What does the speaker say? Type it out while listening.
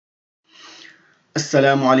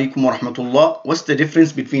Assalamu alaikum wa rahmatullah. What's the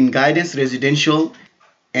difference between guidance residential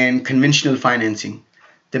and conventional financing?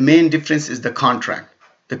 The main difference is the contract.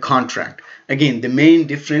 Again, the main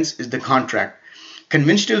difference is the contract.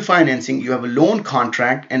 Conventional financing, you have a loan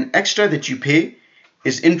contract, and extra that you pay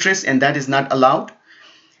is interest, and that is not allowed.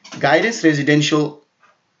 Guidance residential,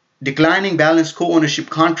 declining balance co-ownership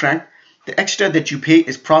contract, the extra that you pay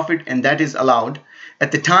is profit, and that is allowed.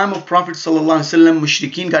 At the time of Prophet ﷺ,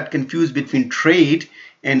 mushrikeen got confused between trade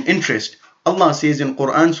and interest. Allah says in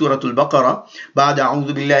Quran, Surah Al-Baqarah, بعد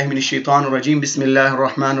أعوذ بالله من الشيطان الرجيم بسم الله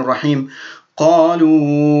الرحمن الرحيم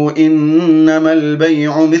قالوا إنما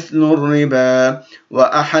البيع مثل الربا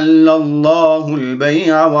وأحل الله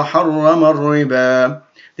البيع وحرم الربا.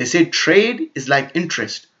 They said trade is like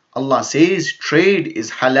interest. Allah says trade is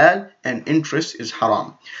halal and interest is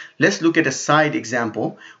haram. Let's look at a side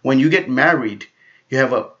example. When you get married, you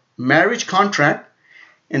have a marriage contract,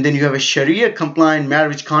 and then you have a Sharia compliant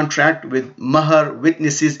marriage contract with mahar,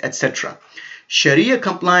 witnesses, etc. Sharia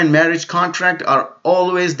compliant marriage contract are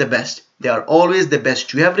always the best. They are always the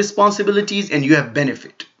best. You have responsibilities and you have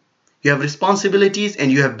benefit. You have responsibilities and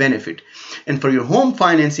you have benefit. And for your home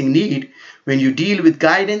financing need, when you deal with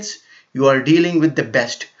guidance, you are dealing with the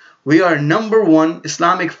best. We are #1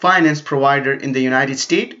 Islamic finance provider in the United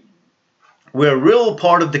States. We're a real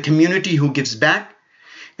part of the community who gives back.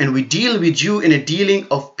 And we deal with you in a dealing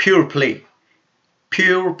of pure play.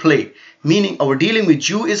 Pure play. Meaning our dealing with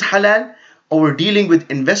you is halal, our dealing with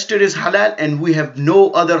investor is halal, and we have no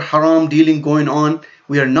other haram dealing going on.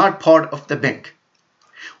 We are not part of the bank.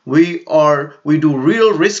 We do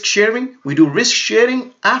real risk sharing. We do risk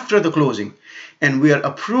sharing after the closing. And we are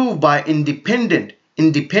approved by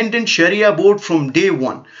independent Sharia board from day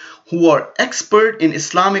one, who are expert in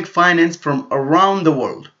Islamic finance from around the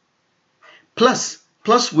world. Plus,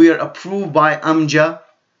 we are approved by AMJA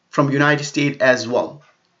from United States as well.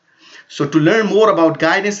 So to learn more about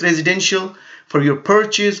guidance residential for your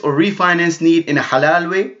purchase or refinance need in a halal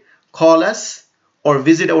way, call us or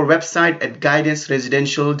visit our website at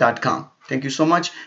guidanceresidential.com. Thank you so much.